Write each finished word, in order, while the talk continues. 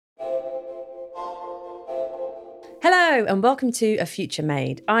Hello and welcome to A Future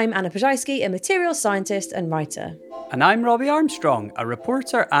Made. I'm Anna Ploszajski, a materials scientist and writer. And I'm Robbie Armstrong, a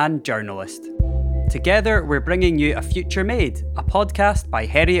reporter and journalist. Together, we're bringing you A Future Made, a podcast by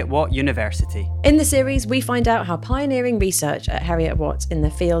Heriot-Watt University. In the series, we find out how pioneering research at Heriot-Watt in the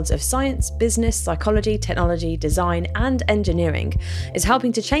fields of science, business, psychology, technology, design, and engineering is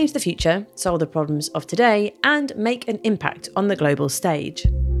helping to change the future, solve the problems of today, and make an impact on the global stage.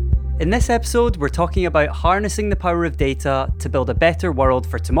 In this episode, we're talking about harnessing the power of data to build a better world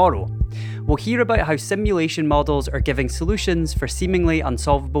for tomorrow. We'll hear about how simulation models are giving solutions for seemingly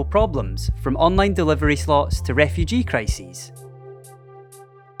unsolvable problems, from online delivery slots to refugee crises.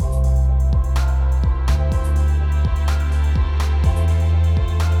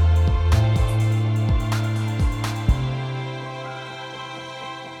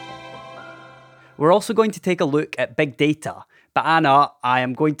 We're also going to take a look at big data. But Anna, I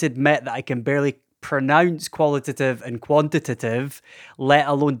am going to admit that I can barely pronounce qualitative and quantitative, let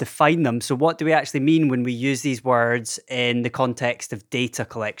alone define them. So what do we actually mean when we use these words in the context of data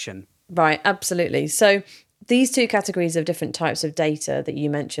collection? Right, absolutely. So these two categories of different types of data that you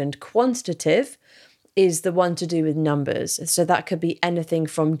mentioned, quantitative is the one to do with numbers. So that could be anything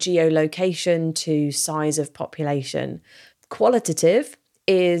from geolocation to size of population. Qualitative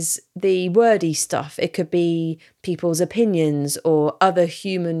is the wordy stuff. It could be people's opinions or other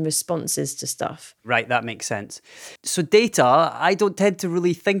human responses to stuff. Right, that makes sense. So data, I don't tend to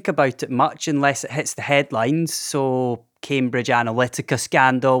really think about it much unless it hits the headlines. So Cambridge Analytica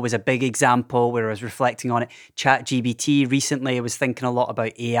scandal was a big example where I was reflecting on it. ChatGPT recently, I was thinking a lot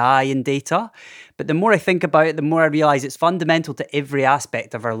about AI and data. But the more I think about it, the more I realise it's fundamental to every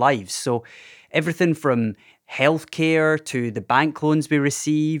aspect of our lives. So everything from healthcare to the bank loans we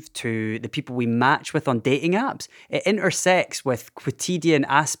receive to the people we match with on dating apps, it intersects with quotidian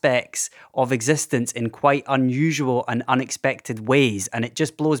aspects of existence in quite unusual and unexpected ways. And it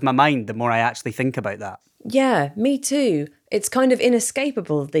just blows my mind the more I actually think about that. Yeah, me too. It's kind of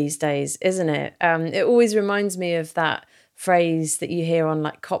inescapable these days, isn't it? It always reminds me of that phrase that you hear on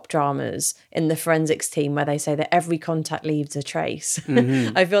like cop dramas in the forensics team where they say that every contact leaves a trace.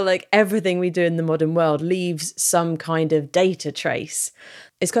 Mm-hmm. I feel like everything we do in the modern world leaves some kind of data trace.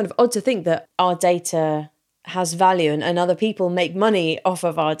 It's kind of odd to think that our data has value and other people make money off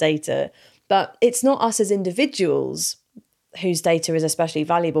of our data, but it's not us as individuals whose data is especially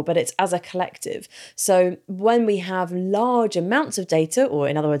valuable, but it's as a collective. So when we have large amounts of data, or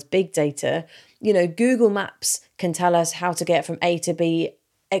in other words, big data, Google Maps can tell us how to get from A to B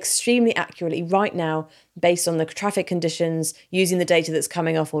extremely accurately right now based on the traffic conditions, using the data that's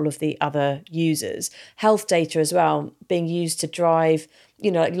coming off all of the other users. Health data as well, being used to drive,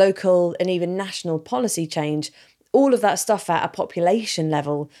 like local and even national policy change. All of that stuff at a population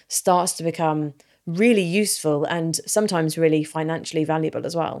level starts to become really useful and sometimes really financially valuable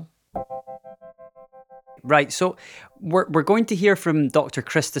as well. Right, so we're going to hear from Dr.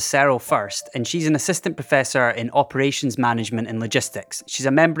 Christa Searle first, and she's an assistant professor in operations management and logistics. She's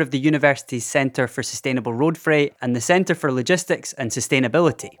a member of the university's Centre for Sustainable Road Freight and the Centre for Logistics and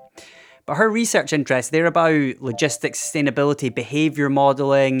Sustainability. But her research interests, they're about logistics, sustainability, behaviour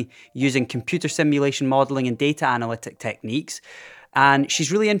modelling, using computer simulation modelling and data analytic techniques. And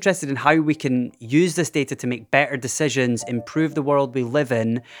she's really interested in how we can use this data to make better decisions, improve the world we live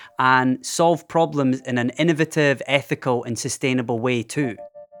in, and solve problems in an innovative, ethical, and sustainable way too.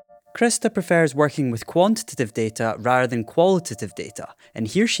 Christa prefers working with quantitative data rather than qualitative data, and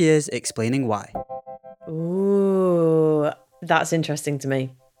here she is explaining why. Ooh, that's interesting to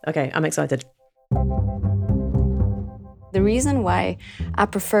me. Okay, I'm excited. The reason why I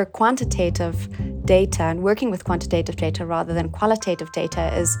prefer quantitative data and working with quantitative data rather than qualitative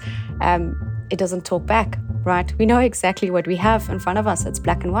data is it doesn't talk back, right? We know exactly what we have in front of us. It's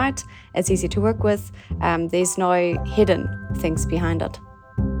black and white. It's easy to work with. There's no hidden things behind it.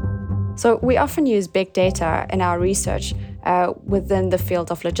 So we often use big data in our research within the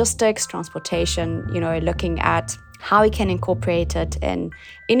field of logistics, transportation, looking at how we can incorporate it in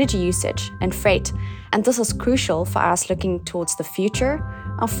energy usage and freight. And this is crucial for us looking towards the future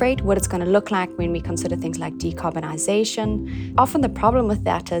of freight, what it's going to look like when we consider things like decarbonization. Often the problem with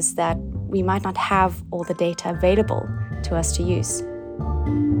that is that we might not have all the data available to us to use.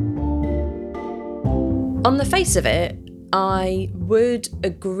 On the face of it, I would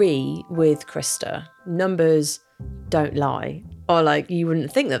agree with Christa. Numbers don't lie, or you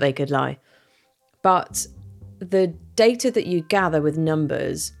wouldn't think that they could lie. But the data that you gather with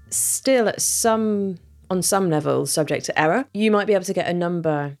numbers still on some level subject to error. You might be able to get a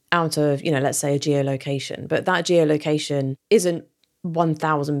number out of, let's say a geolocation, but that geolocation isn't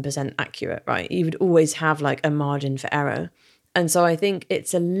 1000% accurate, right? You would always have like a margin for error. And so I think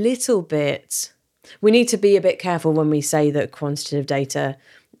it's a little bit, we need to be a bit careful when we say that quantitative data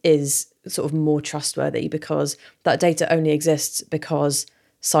is sort of more trustworthy, because that data only exists because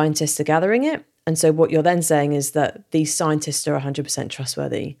scientists are gathering it. And so what you're then saying is that these scientists are 100%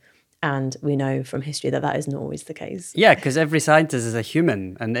 trustworthy. And we know from history that that isn't always the case. Yeah, because every scientist is a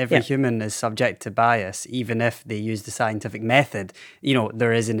human, and every human is subject to bias, even if they use the scientific method. You know,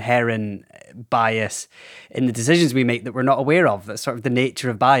 there is inherent bias in the decisions we make that we're not aware of. That's sort of the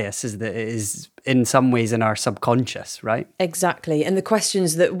nature of bias, is that it is in some ways in our subconscious, right? Exactly. And the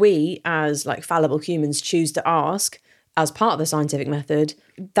questions that we as like fallible humans choose to ask as part of the scientific method,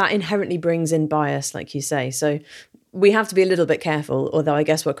 that inherently brings in bias, like you say. So we have to be a little bit careful, although I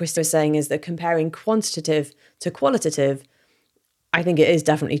guess what Christa is saying is that comparing quantitative to qualitative, I think it is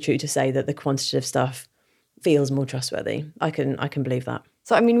definitely true to say that the quantitative stuff feels more trustworthy. I can believe that.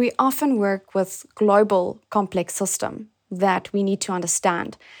 So, I mean, we often work with global complex systems that we need to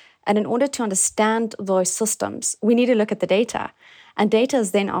understand. And in order to understand those systems, we need to look at the data. And data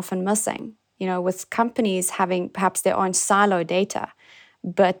is then often missing, you know, with companies having perhaps their own silo data.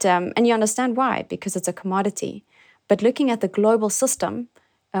 But, and you understand why, because it's a commodity. But looking at the global system,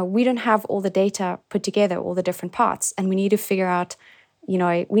 we don't have all the data put together, all the different parts. And we need to figure out, you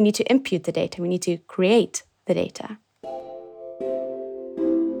know, we need to impute the data. We need to create the data.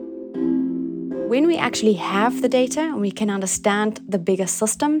 When we actually have the data and we can understand the bigger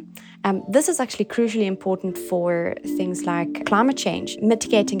system, this is actually crucially important for things like climate change,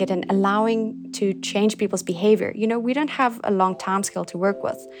 mitigating it and allowing to change people's behavior. You know, we don't have a long timescale to work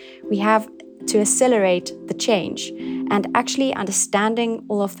with. We have to accelerate the change, and actually understanding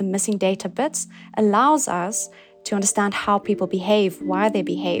all of the missing data bits allows us to understand how people behave, why they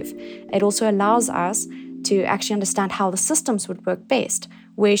behave. It also allows us to actually understand how the systems would work best.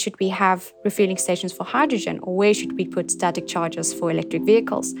 Where should we have refueling stations for hydrogen, or where should we put static chargers for electric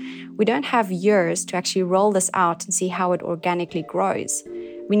vehicles? We don't have years to actually roll this out and see how it organically grows.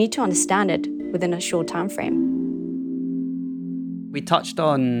 We need to understand it within a short time frame. We touched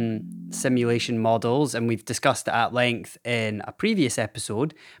on simulation models, and we've discussed it at length in a previous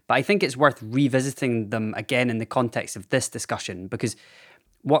episode, but I think it's worth revisiting them again in the context of this discussion, because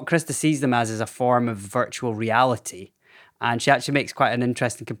what Christa sees them as is a form of virtual reality. And she actually makes quite an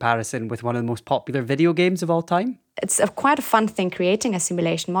interesting comparison with one of the most popular video games of all time. It's quite a fun thing creating a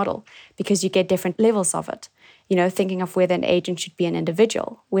simulation model, because you get different levels of it. You know, thinking of whether an agent should be an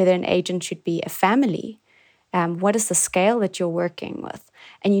individual, whether an agent should be a family. What is the scale that you're working with?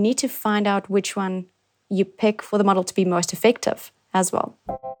 And you need to find out which one you pick for the model to be most effective as well.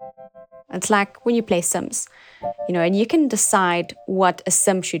 It's like when you play Sims, you know, and you can decide what a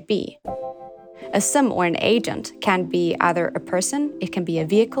sim should be. A sim or an agent can be either a person, it can be a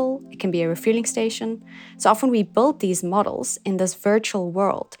vehicle, it can be a refueling station. So often we build these models in this virtual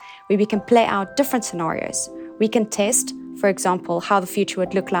world where we can play out different scenarios. We can test, for example, how the future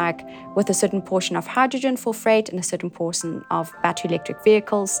would look like with a certain portion of hydrogen for freight and a certain portion of battery electric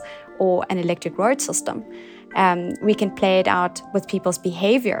vehicles or an electric road system. We can play it out with people's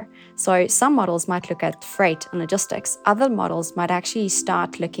behavior. So some models might look at freight and logistics. Other models might actually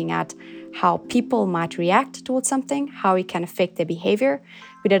start looking at how people might react towards something, how it can affect their behavior.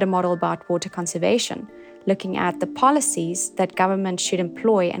 We did a model about water conservation, looking at the policies that government should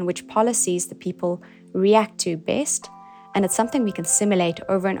employ and which policies the people react to best. And it's something we can simulate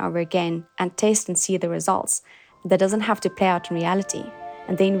over and over again and test and see the results. That doesn't have to play out in reality.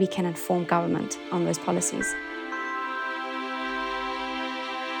 And then we can inform government on those policies.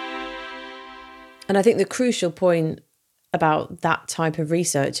 And I think the crucial point about that type of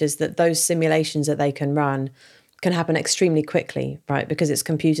research is that those simulations that they can run can happen extremely quickly, right? Because it's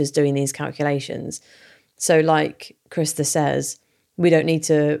computers doing these calculations. So like Christa says, we don't need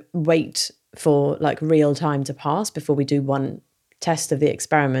to wait for like real time to pass before we do one test of the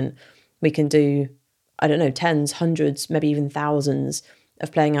experiment. We can do, I don't know, tens, hundreds, maybe even thousands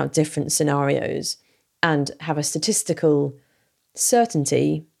of playing out different scenarios and have a statistical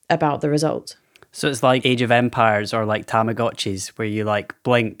certainty about the result. So it's like Age of Empires or like Tamagotchis, where you like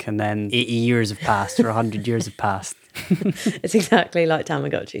blink and then 80 years have passed or 100 years have passed. It's exactly like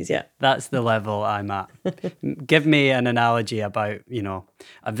Tamagotchis, yeah. That's the level I'm at. Give me an analogy about, you know,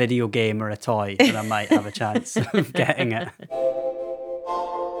 a video game or a toy, and I might have a chance of getting it.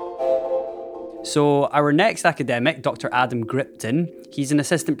 So our next academic, Dr. Adam Gripton, he's an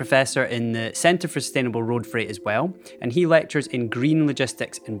assistant professor in the Centre for Sustainable Road Freight as well, and he lectures in green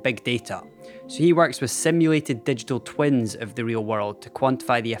logistics and big data. So he works with simulated digital twins of the real world to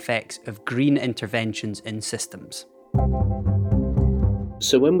quantify the effects of green interventions in systems.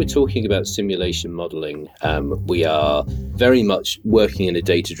 So when we're talking about simulation modelling, we are very much working in a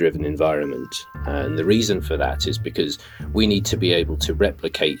data-driven environment. And the reason for that is because we need to be able to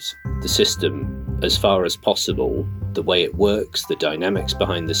replicate the system as far as possible, the way it works, the dynamics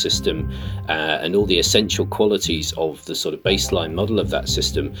behind the system, and all the essential qualities of the sort of baseline model of that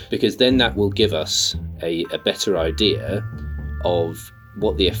system, because then that will give us a better idea of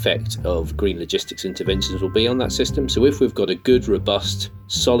what the effect of green logistics interventions will be on that system. So if we've got a good, robust,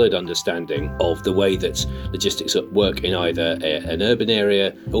 solid understanding of the way that logistics work in either an urban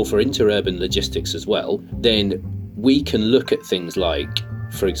area or for interurban logistics as well, then we can look at things like,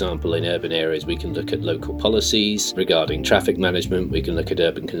 for example, in urban areas, we can look at local policies regarding traffic management, we can look at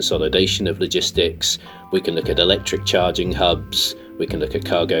urban consolidation of logistics, we can look at electric charging hubs, we can look at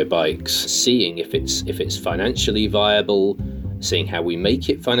cargo bikes, seeing if it's financially viable, seeing how we make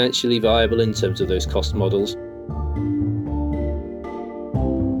it financially viable in terms of those cost models.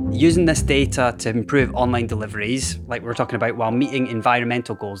 Using this data to improve online deliveries, like we were talking about, while meeting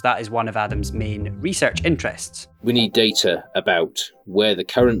environmental goals, that is one of Adam's main research interests. We need data about where the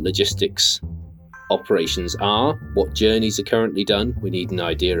current logistics operations are, what journeys are currently done. We need an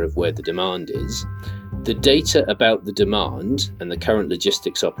idea of where the demand is. The data about the demand and the current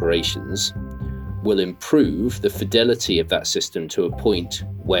logistics operations will improve the fidelity of that system to a point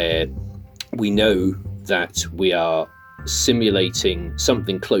where we know that we are simulating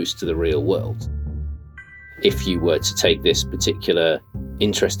something close to the real world. If you were to take this particular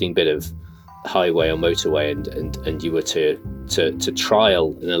interesting bit of highway or motorway and you were to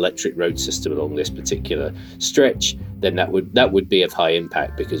trial an electric road system along this particular stretch, then that would be of high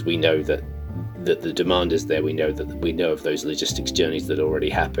impact, because we know that the demand is there. We know of those logistics journeys that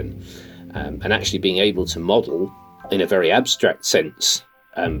already happen. And actually being able to model in a very abstract sense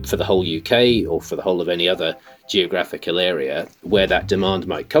for the whole UK or for the whole of any other geographical area where that demand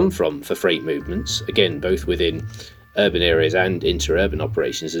might come from for freight movements, again, both within urban areas and interurban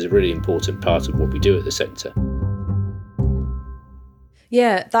operations, is a really important part of what we do at the centre.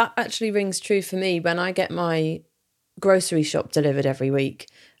 Yeah, that actually rings true for me. When I get my grocery shop delivered every week,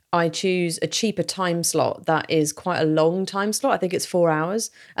 I choose a cheaper time slot that is quite a long time slot. I think it's 4 hours.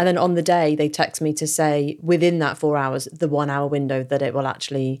 And then on the day, they text me to say within that 4 hours, the 1 hour window that it will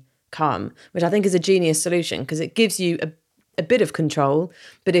actually come, which I think is a genius solution, because it gives you a bit of control.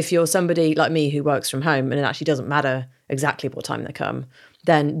 But if you're somebody like me who works from home and it actually doesn't matter exactly what time they come,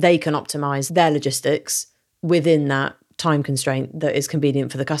 then they can optimize their logistics within that time constraint that is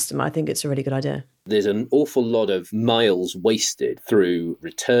convenient for the customer. I think it's a really good idea. There's an awful lot of miles wasted through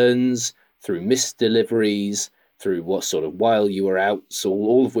returns, through missed deliveries, through what sort of while you were out, so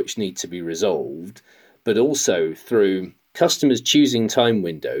all of which need to be resolved, but also through customers choosing time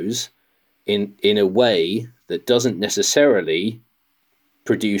windows in a way that doesn't necessarily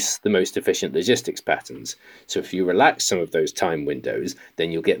produce the most efficient logistics patterns. So if you relax some of those time windows,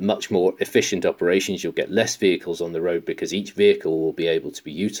 then you'll get much more efficient operations. You'll get less vehicles on the road because each vehicle will be able to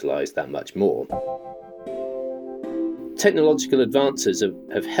be utilised that much more. Technological advances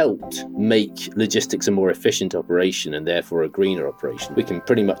have helped make logistics a more efficient operation and therefore a greener operation. We can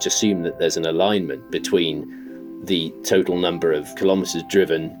pretty much assume that there's an alignment between the total number of kilometres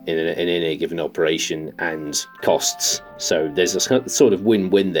driven in a given operation and costs. So there's a sort of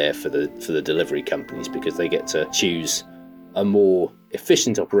win-win there for the delivery companies, because they get to choose a more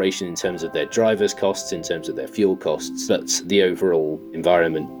efficient operation in terms of their drivers' costs, in terms of their fuel costs, but the overall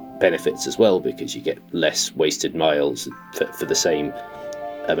environment benefits as well, because you get less wasted miles for the same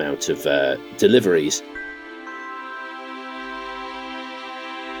amount of deliveries.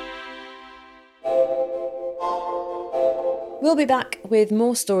 We'll be back with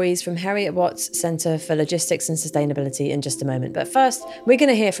more stories from Heriot-Watt's Centre for Logistics and Sustainability in just a moment. But first, we're going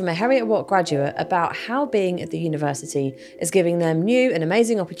to hear from a Heriot-Watt graduate about how being at the university is giving them new and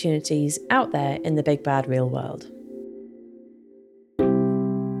amazing opportunities out there in the big bad real world.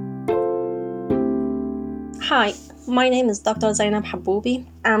 Hi, my name is Dr. Zainab Haboubi.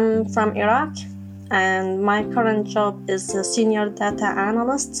 I'm from Iraq, and my current job is a senior data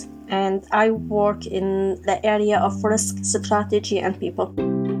analyst, and I work in the area of risk strategy and people.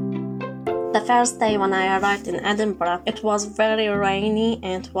 The first day when I arrived in Edinburgh, it was very rainy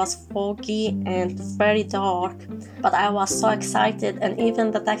and it was foggy and very dark, but I was so excited, and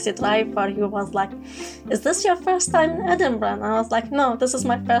even the taxi driver, he was like, "Is this your first time in Edinburgh?" And I was like, "No, this is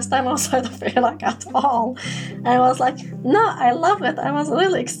my first time outside of Iraq at all." And I was like, "No, I love it." I was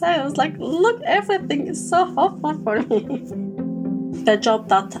really excited. I was like, "Look, everything is so hopeful for me." The job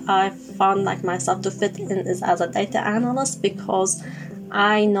that I found myself to fit in is as a data analyst, because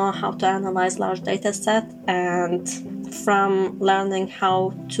I know how to analyze large data set, and from learning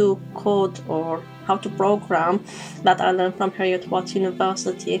how to code or how to program that I learned from Heriot-Watt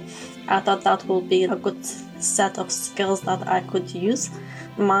University. I thought that would be a good set of skills that I could use.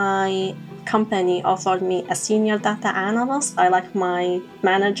 My company offered me a senior data analyst. I like my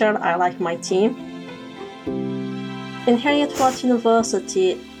manager, I like my team. In Heriot-Watt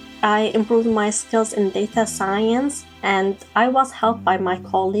University, I improved my skills in data science, and I was helped by my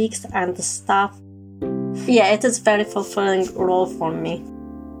colleagues and the staff. Yeah, it is a very fulfilling role for me.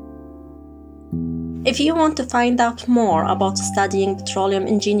 If you want to find out more about studying petroleum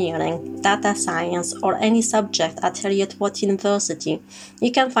engineering, data science, or any subject at Heriot-Watt University,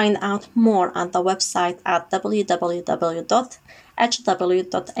 you can find out more at the website at www.hw.ac.uk.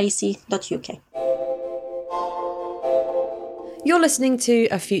 You're listening to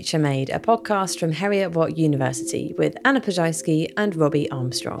A Future Made, a podcast from Heriot-Watt University with Anna Ploszajski and Robbie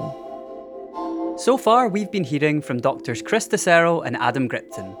Armstrong. So far, we've been hearing from Doctors Christa, Searle and Adam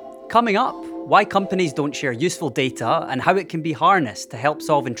Gripton. Coming up, why companies don't share useful data and how it can be harnessed to help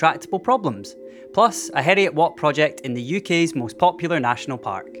solve intractable problems. Plus, a Heriot-Watt project in the UK's most popular national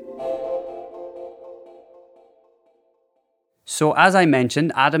park. So as I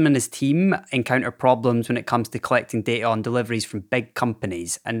mentioned, Adam and his team encounter problems when it comes to collecting data on deliveries from big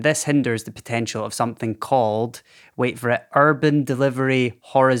companies, and this hinders the potential of something called, wait for it, urban delivery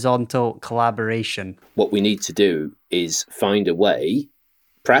horizontal collaboration. What we need to do is find a way,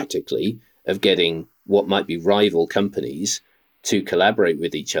 practically, of getting what might be rival companies to collaborate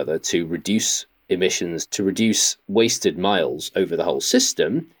with each other to reduce emissions, to reduce wasted miles over the whole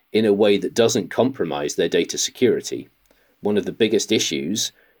system in a way that doesn't compromise their data security. One of the biggest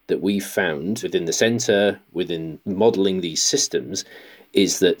issues that we've found within the centre, within modelling these systems,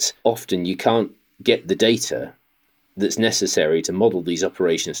 is that often you can't get the data that's necessary to model these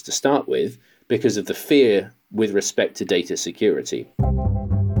operations to start with because of the fear with respect to data security.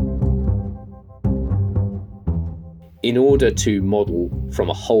 In order to model from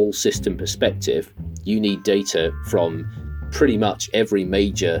a whole system perspective, you need data from pretty much every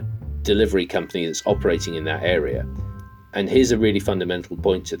major delivery company that's operating in that area. And here's a really fundamental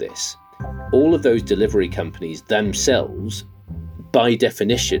point to this. All of those delivery companies themselves, by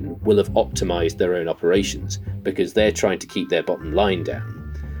definition, will have optimized their own operations because they're trying to keep their bottom line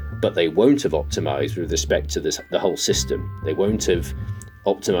down. But they won't have optimized with respect to the whole system. They won't have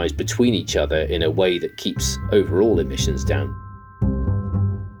optimized between each other in a way that keeps overall emissions down.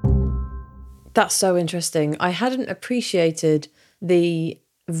 That's so interesting. I hadn't appreciated the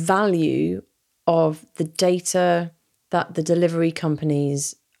value of the data that the delivery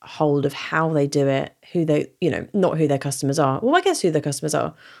companies hold of how they do it, who they, not who their customers are. Well, I guess who their customers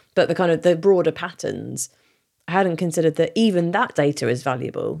are, but the kind of the broader patterns. I hadn't considered that even that data is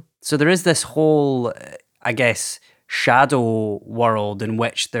valuable. So there is this whole, shadow world in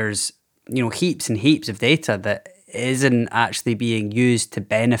which there's, heaps and heaps of data that isn't actually being used to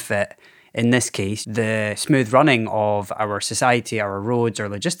benefit, in this case, the smooth running of our society, our roads, our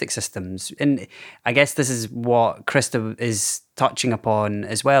logistics systems. And I guess this is what Christa is touching upon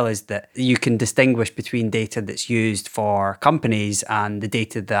as well, is that you can distinguish between data that's used for companies and the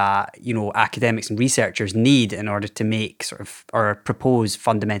data that, academics and researchers need in order to make or propose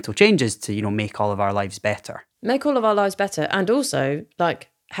fundamental changes to, make all of our lives better. Make all of our lives better, and also,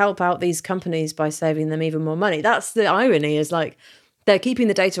 help out these companies by saving them even more money. That's the irony, is they're keeping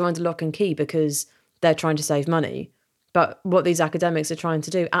the data under lock and key because they're trying to save money. But what these academics are trying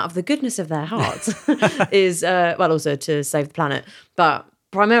to do, out of the goodness of their hearts, is, also to save the planet, but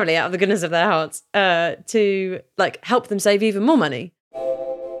primarily out of the goodness of their hearts, to help them save even more money.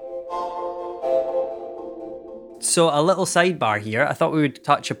 So a little sidebar here. I thought we would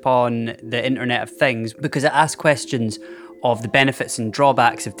touch upon the Internet of Things because it asks questions of the benefits and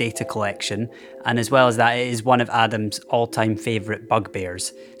drawbacks of data collection, and as well as that, it is one of Adam's all-time favourite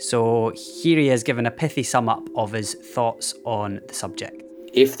bugbears. So here he is giving a pithy sum up of his thoughts on the subject.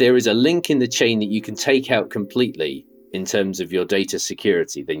 If there is a link in the chain that you can take out completely in terms of your data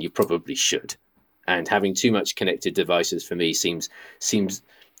security, then you probably should. And having too much connected devices for me seems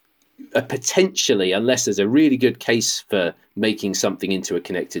potentially, unless there's a really good case for making something into a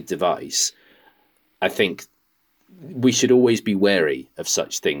connected device, I think we should always be wary of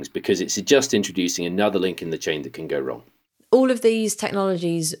such things because it's just introducing another link in the chain that can go wrong. All of these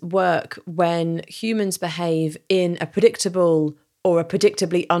technologies work when humans behave in a predictable or a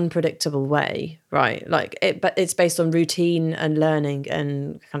predictably unpredictable way, right? But it's based on routine and learning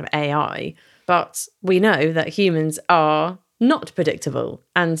and kind of AI. But we know that humans are not predictable.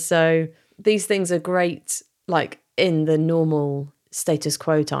 And so these things are great, in the normal status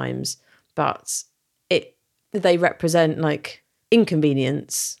quo times, but it they represent like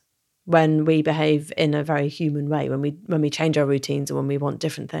inconvenience when we behave in a very human way, when we change our routines or when we want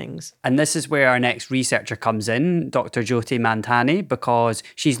different things. And this is where our next researcher comes in, Dr. Jyoti Mandhani, because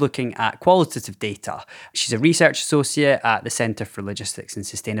she's looking at qualitative data. She's a research associate at the Centre for Logistics and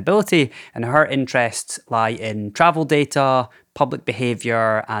Sustainability, and her interests lie in travel data, public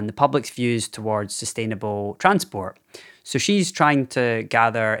behaviour, and the public's views towards sustainable transport. So she's trying to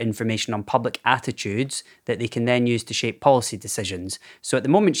gather information on public attitudes that they can then use to shape policy decisions. So at the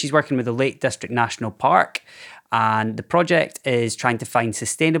moment, she's working with the Lake District National Park, and the project is trying to find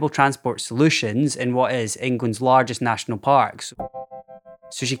sustainable transport solutions in what is England's largest national parks.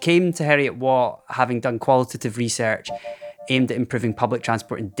 So she came to Heriot-Watt having done qualitative research aimed at improving public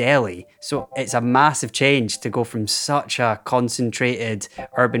transport in Delhi. So it's a massive change to go from such a concentrated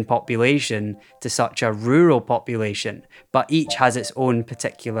urban population to such a rural population, but each has its own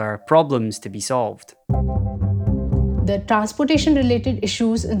particular problems to be solved. The transportation-related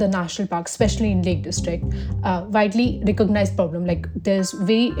issues in the national park, especially in Lake District, widely recognized problem. Like there's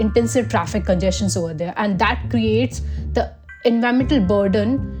very intensive traffic congestions over there, and that creates the environmental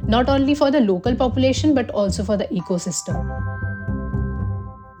burden not only for the local population but also for the ecosystem.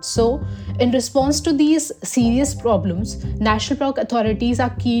 So, in response to these serious problems, national park authorities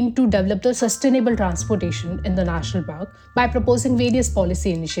are keen to develop the sustainable transportation in the national park by proposing various policy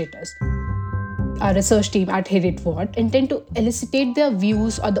initiatives. Our research team at Heriot-Watt intend to elicit their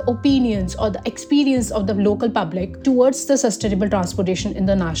views or the opinions or the experience of the local public towards the sustainable transportation in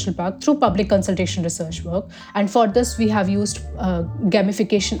the national park through public consultation research work. And for this, we have used a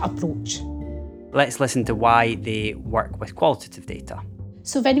gamification approach. Let's listen to why they work with qualitative data.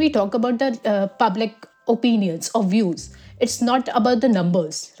 So when we talk about the public opinions or views, it's not about the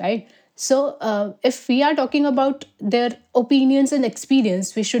numbers, right? So if we are talking about their opinions and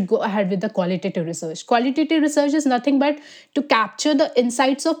experience, we should go ahead with the qualitative research. Qualitative research is nothing but to capture the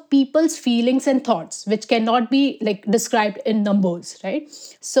insights of people's feelings and thoughts, which cannot be like described in numbers, right?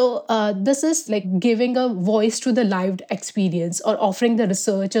 So this is like giving a voice to the lived experience or offering the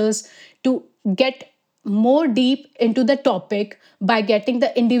researchers to get more deep into the topic by getting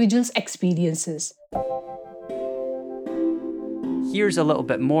the individual's experiences. Here's a little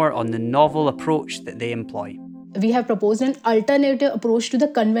bit more on the novel approach that they employ. We have proposed an alternative approach to the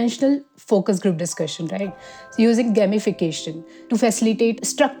conventional focus group discussion, right? So using gamification to facilitate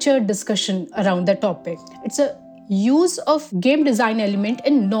structured discussion around the topic. It's a use of game design element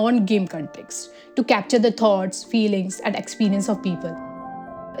in non-game context to capture the thoughts, feelings, and experience of people.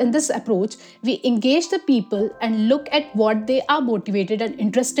 In this approach, we engage the people and look at what they are motivated and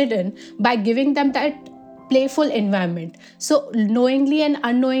interested in by giving them that playful environment. So knowingly and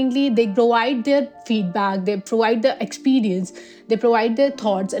unknowingly, they provide their feedback, they provide the experience, they provide their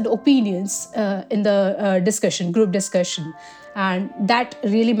thoughts and opinions in the discussion, group discussion. And that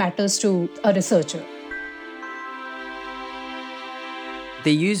really matters to a researcher.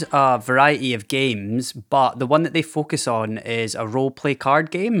 They use a variety of games, but the one that they focus on is a role-play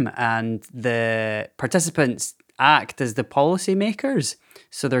card game, and the participants act as the policymakers.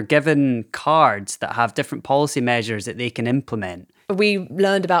 So they're given cards that have different policy measures that they can implement. We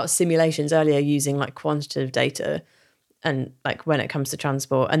learned about simulations earlier using like quantitative data and like when it comes to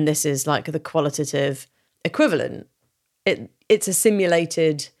transport, and this is like the qualitative equivalent. It's a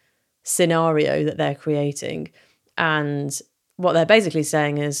simulated scenario that they're creating, and what they're basically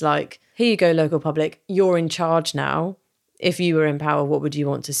saying is like, here you go, local public, you're in charge now. If you were in power, what would you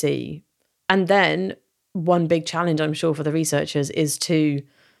want to see? And then one big challenge, I'm sure, for the researchers is to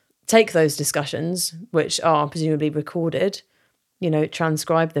take those discussions, which are presumably recorded,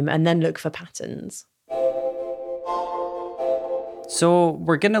 transcribe them, and then look for patterns. So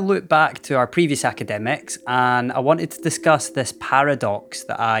we're going to look back to our previous academics, and I wanted to discuss this paradox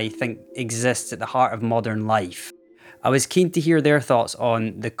that I think exists at the heart of modern life. I was keen to hear their thoughts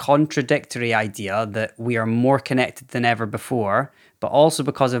on the contradictory idea that we are more connected than ever before, but also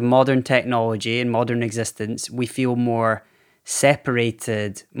because of modern technology and modern existence, we feel more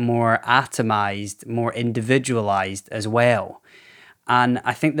separated, more atomized, more individualized as well. And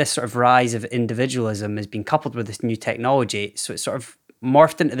I think this sort of rise of individualism has been coupled with this new technology. So it's sort of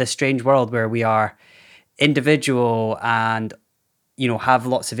morphed into this strange world where we are individual and have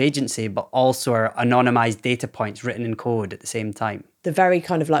lots of agency, but also are anonymized data points written in code at the same time. The very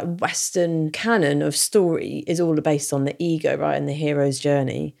kind of like Western canon of story is all based on the ego, right? And the hero's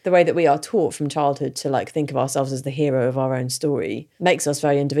journey. The way that we are taught from childhood to like think of ourselves as the hero of our own story makes us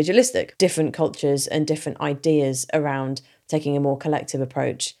very individualistic. Different cultures and different ideas around taking a more collective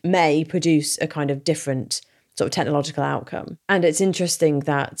approach may produce a kind of different sort of technological outcome. And it's interesting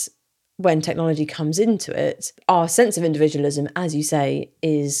that when technology comes into it, our sense of individualism, as you say,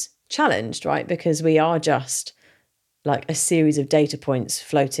 is challenged, right? Because we are just like a series of data points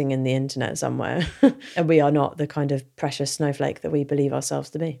floating in the internet somewhere. And we are not the kind of precious snowflake that we believe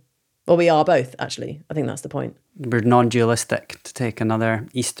ourselves to be. Well, we are both, actually. I think that's the point. We're non-dualistic, to take another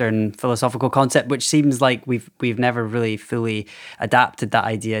Eastern philosophical concept, which seems like we've never really fully adapted that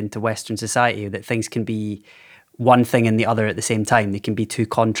idea into Western society, that things can be one thing and the other at the same time. They can be two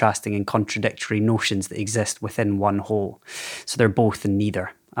contrasting and contradictory notions that exist within one whole. So they're both and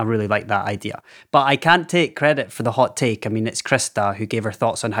neither. I really like that idea. But I can't take credit for the hot take. I mean, it's Christa who gave her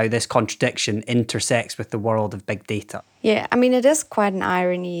thoughts on how this contradiction intersects with the world of big data. Yeah, I mean, it is quite an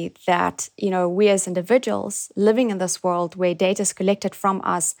irony that, we as individuals living in this world where data is collected from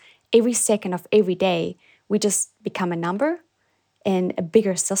us every second of every day, we just become a number in a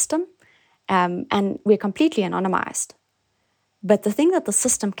bigger system, and we're completely anonymized. But the thing that the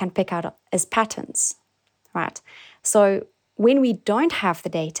system can pick out is patterns, right? So when we don't have the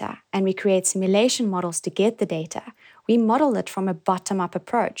data and we create simulation models to get the data, we model it from a bottom-up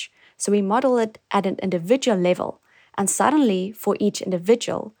approach. So we model it at an individual level. And suddenly, for each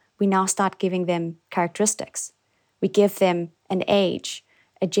individual, we now start giving them characteristics. We give them an age,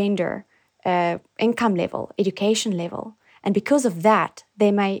 a gender, income level, education level. And because of that,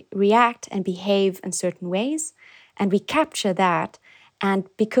 they may react and behave in certain ways. And we capture that. And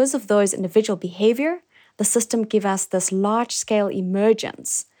because of those individual behavior, the system gives us this large-scale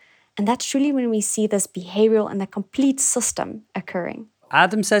emergence. And that's truly when we see this behavioral and the complete system occurring.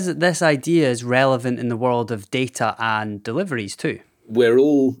 Adam says that this idea is relevant in the world of data and deliveries too. We're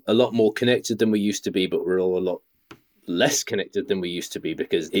all a lot more connected than we used to be, but we're all a lot less connected than we used to be,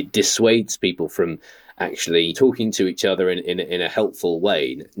 because it dissuades people from actually talking to each other in a helpful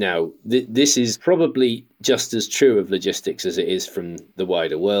way. Now, this is probably just as true of logistics as it is from the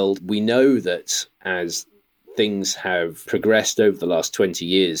wider world. We know that as things have progressed over the last 20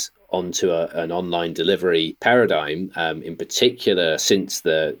 years onto an online delivery paradigm, in particular since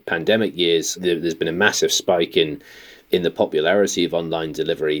the pandemic years, there's been a massive spike in the popularity of online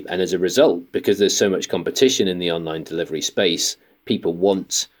delivery. And as a result, because there's so much competition in the online delivery space, people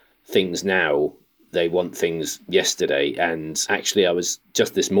want things now. They want things yesterday. And actually,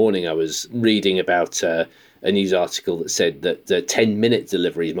 this morning, I was reading about a news article that said that the 10-minute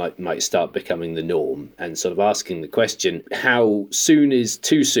deliveries might start becoming the norm, and sort of asking the question, how soon is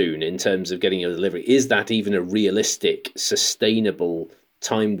too soon in terms of getting your delivery? Is that even a realistic, sustainable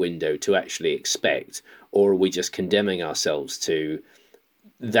time window to actually expect? Or are we just condemning ourselves to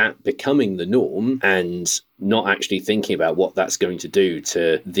that becoming the norm and not actually thinking about what that's going to do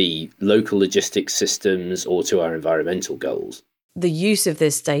to the local logistics systems or to our environmental goals? The use of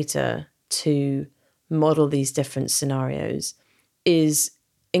this data to model these different scenarios is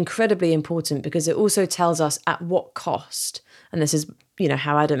incredibly important, because it also tells us at what cost, and this is,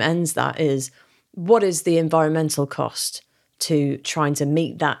 how Adam ends that, is what is the environmental cost to trying to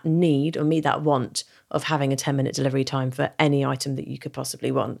meet that need or meet that want of having a 10-minute delivery time for any item that you could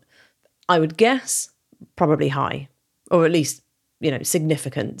possibly want. I would guess probably high, or at least,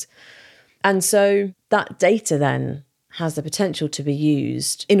 significant. And so that data then has the potential to be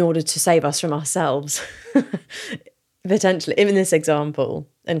used in order to save us from ourselves, potentially, in this example,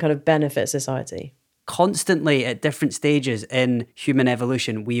 and kind of benefit society. Constantly at different stages in human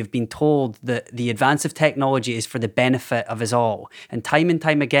evolution, we have been told that the advance of technology is for the benefit of us all. And time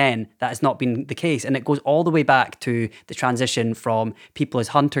again, that has not been the case. And it goes all the way back to the transition from people as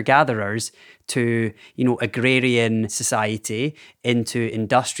hunter-gatherers to, agrarian society into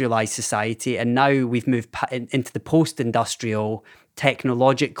industrialized society. And now we've moved into the post-industrial,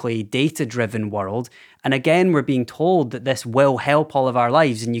 technologically data-driven world. And again, we're being told that this will help all of our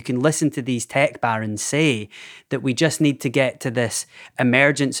lives. And you can listen to these tech barons say that we just need to get to this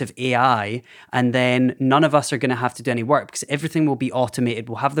emergence of AI, and then none of us are going to have to do any work because everything will be automated.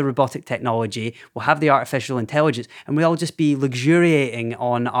 We'll have the robotic technology, we'll have the artificial intelligence, and we'll all just be luxuriating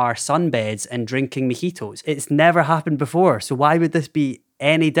on our sunbeds and drinking mojitos. It's never happened before. So why would this be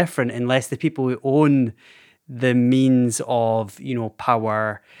any different unless the people who own the means of,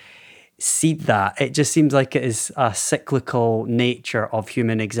 power seed that? It just seems like it is a cyclical nature of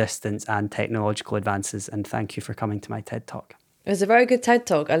human existence and technological advances. And thank you for coming to my TED Talk. It was a very good TED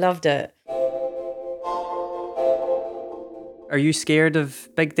Talk. I loved it. Are you scared of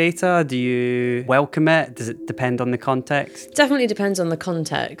big data? Do you welcome it? Does it depend on the context? Definitely depends on the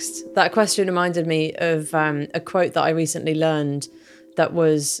context. That question reminded me of a quote that I recently learned that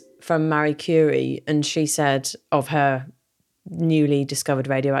was from Marie Curie, and she said of her newly discovered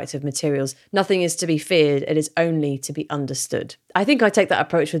radioactive materials. Nothing is to be feared, it is only to be understood. I think I take that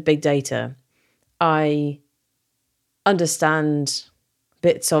approach with big data. I understand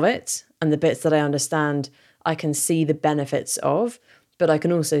bits of it, and the bits that I understand, I can see the benefits of, but I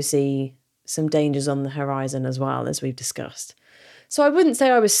can also see some dangers on the horizon as well, as we've discussed. So I wouldn't say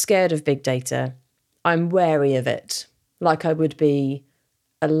I was scared of big data. I'm wary of it, like I would be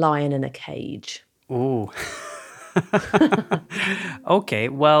a lion in a cage. Oh. Okay,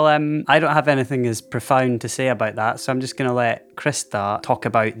 well, I don't have anything as profound to say about that, so I'm just going to let Christa talk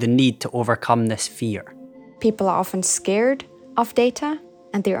about the need to overcome this fear. People are often scared of data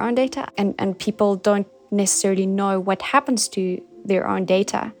and their own data, and people don't necessarily know what happens to their own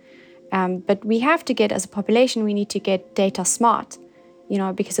data. But we have to get, as a population, we need to get data smart,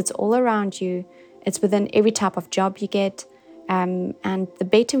 because it's all around you. It's within every type of job you get. And the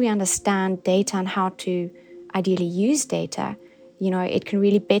better we understand data and how to ideally use data, it can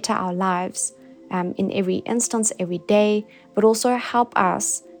really better our lives in every instance, every day, but also help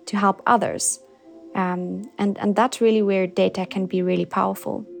us to help others. And that's really where data can be really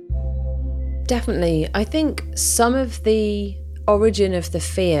powerful. Definitely. I think some of the origin of the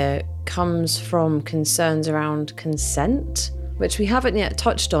fear comes from concerns around consent, which we haven't yet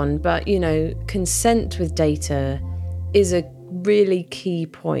touched on, but, consent with data is a really key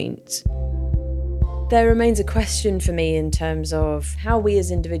point. There remains a question for me in terms of how we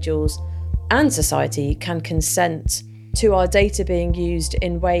as individuals and society can consent to our data being used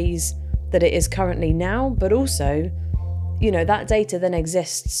in ways that it is currently now, but also, that data then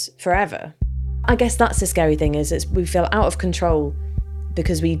exists forever. I guess that's the scary thing, is we feel out of control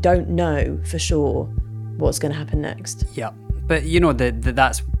because we don't know for sure what's going to happen next. Yeah, but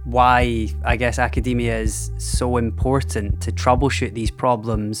that's why I guess academia is so important to troubleshoot these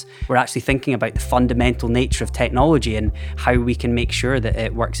problems. We're actually thinking about the fundamental nature of technology and how we can make sure that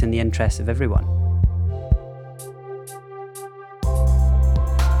it works in the interests of everyone.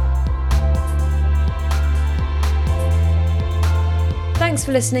 Thanks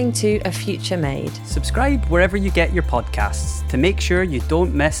for listening to A Future Made. Subscribe wherever you get your podcasts to make sure you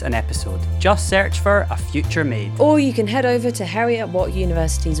don't miss an episode. Just search for A Future Made. Or you can head over to Heriot-Watt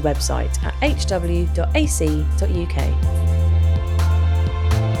University's website at hw.ac.uk.